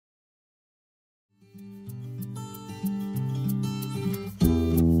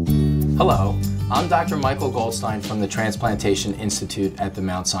Hello, I'm Dr. Michael Goldstein from the Transplantation Institute at the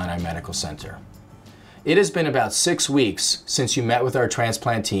Mount Sinai Medical Center. It has been about 6 weeks since you met with our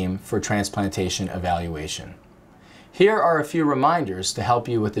transplant team for transplantation evaluation. Here are a few reminders to help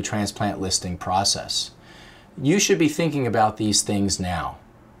you with the transplant listing process. You should be thinking about these things now.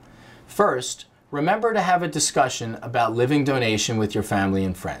 First, remember to have a discussion about living donation with your family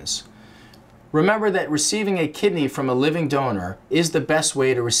and friends. Remember that receiving a kidney from a living donor is the best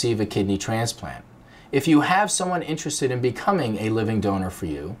way to receive a kidney transplant. If you have someone interested in becoming a living donor for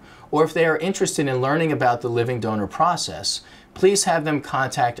you, or if they are interested in learning about the living donor process, please have them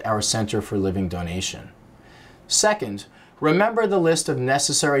contact our Center for Living Donation. Second, remember the list of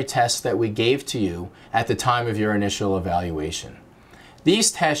necessary tests that we gave to you at the time of your initial evaluation.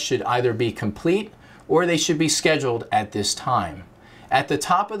 These tests should either be complete or they should be scheduled at this time. At the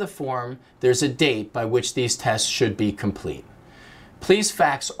top of the form, there's a date by which these tests should be complete. Please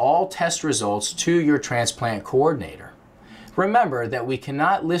fax all test results to your transplant coordinator. Remember that we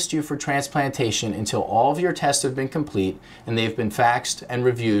cannot list you for transplantation until all of your tests have been complete and they've been faxed and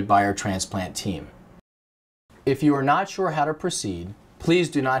reviewed by our transplant team. If you are not sure how to proceed, please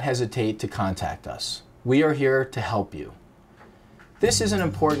do not hesitate to contact us. We are here to help you. This is an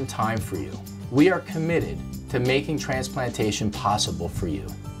important time for you. We are committed to making transplantation possible for you.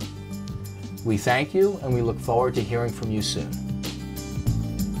 We thank you and we look forward to hearing from you soon.